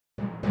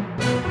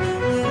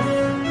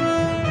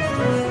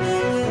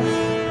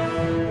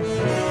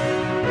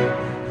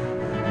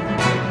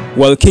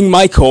Well, King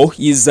Michael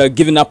is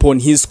giving up on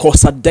his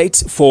concert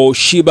date for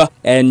Sheba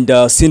and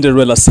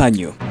Cinderella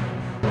Sanyu.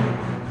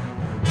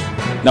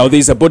 Now,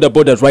 there's a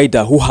border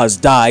rider who has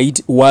died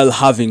while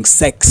having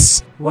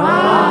sex.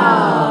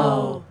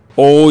 Wow!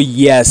 Oh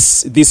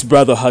yes, this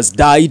brother has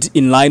died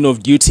in line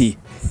of duty.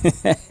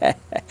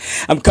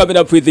 I'm coming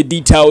up with the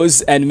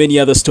details and many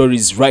other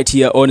stories right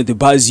here on The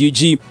Buzz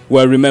UG,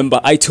 where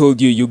remember I told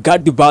you, you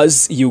got the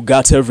buzz, you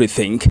got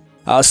everything.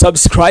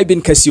 Subscribe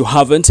in case you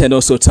haven't, and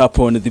also tap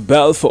on the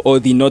bell for all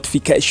the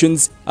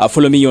notifications.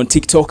 Follow me on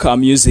TikTok.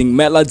 I'm using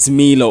Melads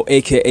Milo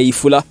aka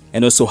Fula,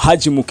 and also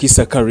Haji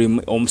Mukisa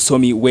Karim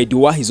Omsomi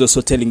Wedua. He's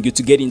also telling you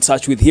to get in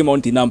touch with him on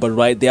the number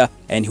right there,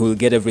 and he will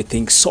get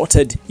everything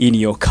sorted in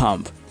your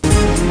camp.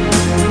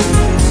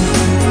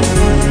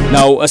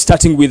 Now,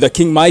 starting with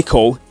King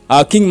Michael.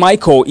 King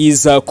Michael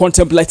is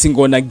contemplating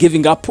on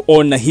giving up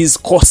on his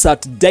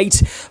concert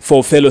date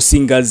for fellow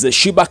singers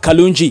Sheba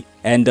Kalunji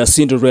and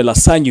Cinderella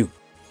Sanyu.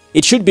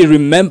 It should be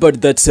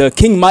remembered that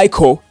King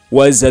Michael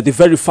was the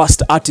very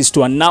first artist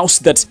to announce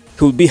that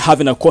he'll be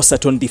having a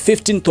concert on the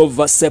 15th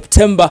of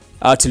September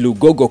at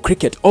Lugogo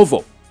Cricket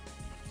Oval.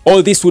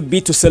 All this would be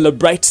to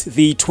celebrate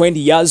the 20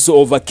 years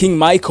of King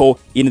Michael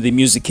in the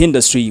music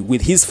industry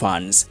with his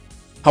fans.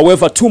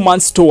 However, 2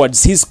 months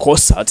towards his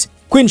concert,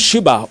 Queen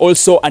Sheba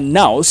also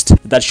announced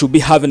that she'll be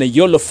having a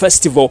YOLO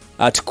festival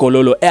at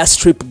Kololo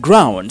airstrip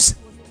grounds.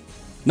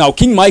 Now,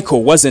 King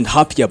Michael wasn't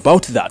happy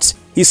about that.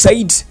 He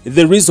said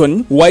the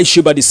reason why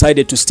Sheba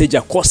decided to stage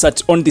a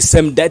concert on the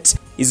same date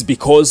is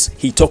because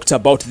he talked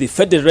about the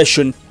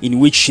federation in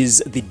which she's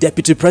the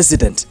deputy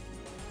president.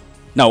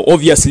 Now,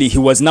 obviously, he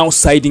was now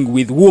siding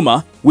with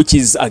Wuma, which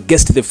is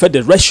against the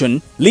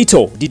federation.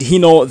 Little did he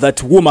know that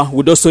Wuma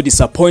would also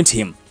disappoint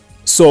him.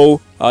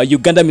 So,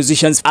 Uganda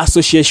Musicians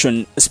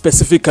Association,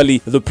 specifically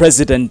the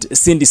president,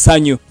 Cindy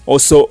Sanyu,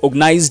 also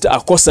organized a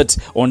concert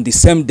on the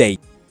same day.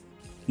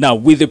 Now,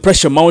 with the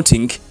pressure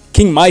mounting,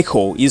 King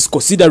Michael is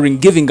considering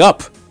giving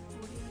up.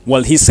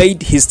 Well, he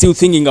said he's still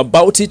thinking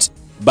about it,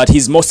 but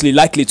he's mostly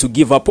likely to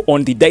give up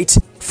on the date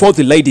for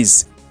the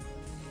ladies.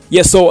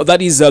 Yeah, so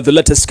that is the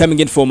latest coming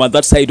in from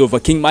that side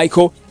of King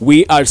Michael.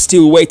 We are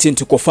still waiting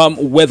to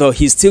confirm whether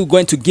he's still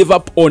going to give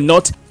up or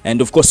not.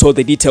 And of course, all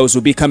the details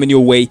will be coming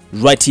your way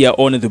right here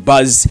on The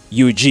Buzz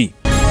UG.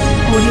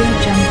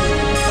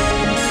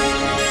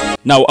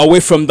 Now, away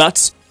from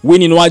that,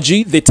 Winnie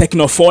Nwaji, the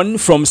technophone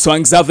from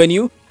Swangs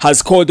Avenue,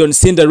 has called on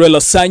Cinderella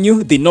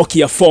Sanyu, the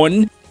Nokia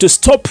phone, to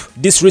stop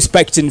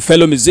disrespecting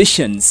fellow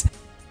musicians.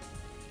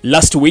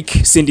 Last week,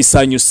 Cindy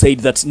Sanyu said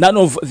that none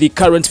of the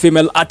current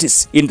female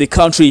artists in the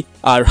country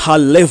are her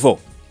level.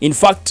 In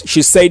fact,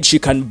 she said she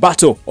can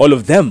battle all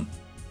of them.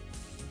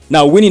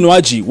 Now, Winnie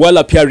Nwaji, while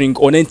appearing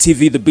on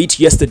NTV The Beat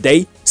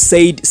yesterday,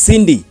 said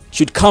Cindy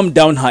should calm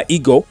down her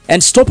ego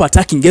and stop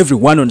attacking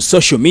everyone on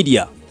social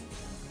media.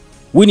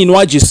 Winnie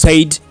Nwaji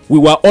said, "We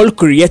were all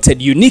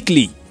created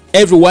uniquely.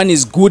 Everyone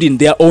is good in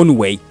their own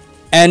way.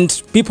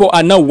 And people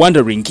are now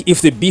wondering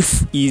if the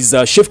beef is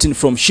shifting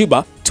from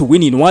Sheba to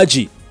Winnie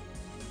Nwaji.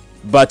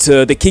 But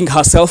the king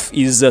herself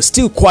is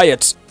still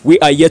quiet. We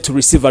are yet to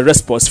receive a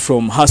response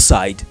from her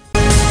side."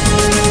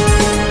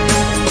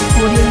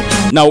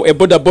 Now, a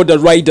border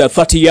rider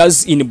 30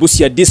 years in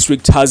Busia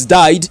district has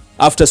died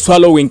after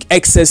swallowing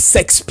excess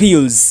sex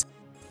pills.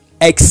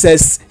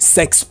 Excess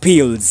sex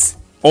pills.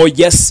 Oh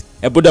yes,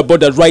 a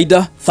border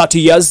rider 30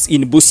 years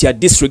in Busia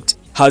district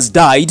has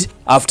died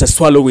after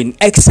swallowing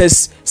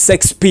excess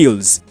sex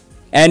pills.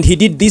 And he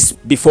did this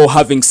before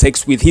having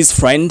sex with his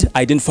friend,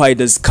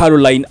 identified as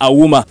Caroline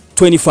Auma,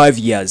 25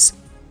 years.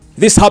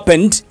 This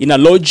happened in a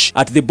lodge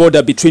at the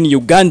border between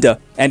Uganda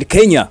and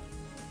Kenya.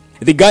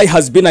 The guy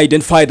has been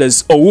identified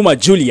as Ouma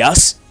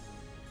Julius.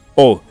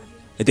 Oh,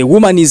 the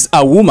woman is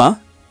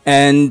Auma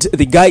and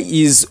the guy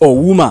is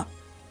Ouma.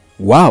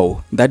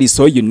 Wow, that is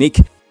so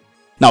unique.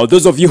 Now,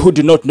 those of you who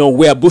do not know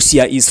where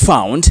Busia is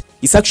found,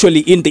 it's actually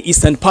in the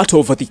eastern part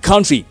of the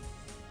country.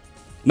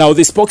 Now,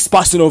 the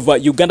spokesperson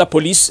of Uganda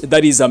Police,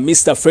 that is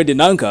Mr. Fred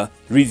Nanga,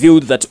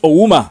 revealed that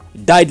Ouma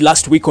died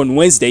last week on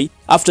Wednesday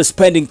after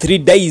spending 3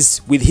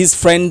 days with his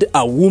friend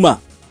Auma.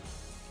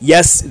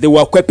 Yes, they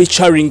were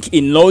charing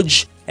in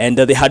lodge and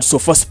they had so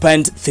far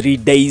spent 3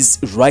 days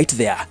right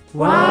there.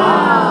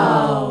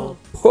 Wow!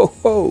 Ho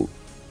ho!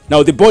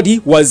 Now, the body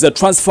was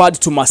transferred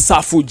to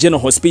Masafu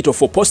General Hospital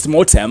for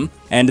post-mortem,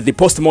 and the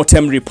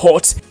post-mortem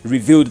report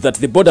revealed that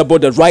the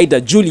border rider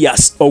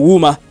Julius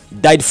Ouma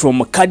died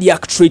from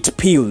cardiac treat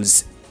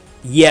pills.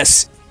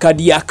 Yes,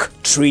 cardiac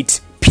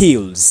treat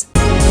pills.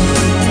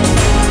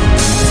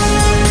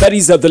 That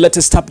is the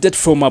latest update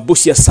from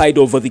Busia side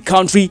of the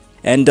country,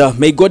 and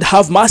may God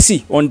have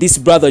mercy on this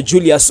brother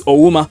Julius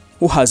Ouma,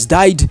 who has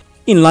died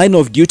in line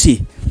of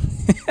duty.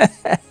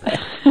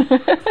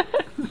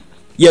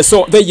 Yeah,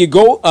 so there you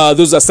go.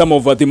 Those are some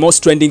of the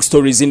most trending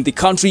stories in the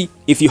country.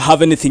 If you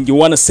have anything you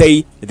want to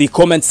say, the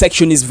comment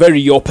section is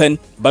very open.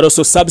 But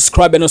also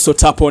subscribe and also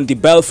tap on the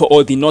bell for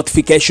all the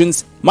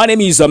notifications. My name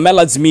is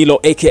Melads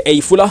Milo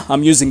aka Fula.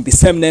 I'm using the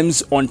same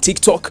names on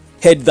TikTok.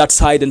 head that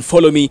side and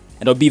follow me,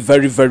 and I'll be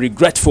very, very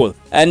grateful.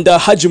 And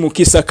Haji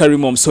Mukisa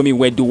Karimom Somi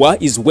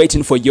Wedua is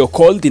waiting for your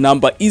call. The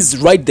number is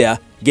right there.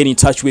 Get in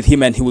touch with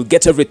him and he will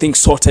get everything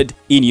sorted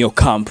in your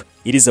camp.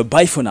 It is a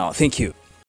bye for now. Thank you.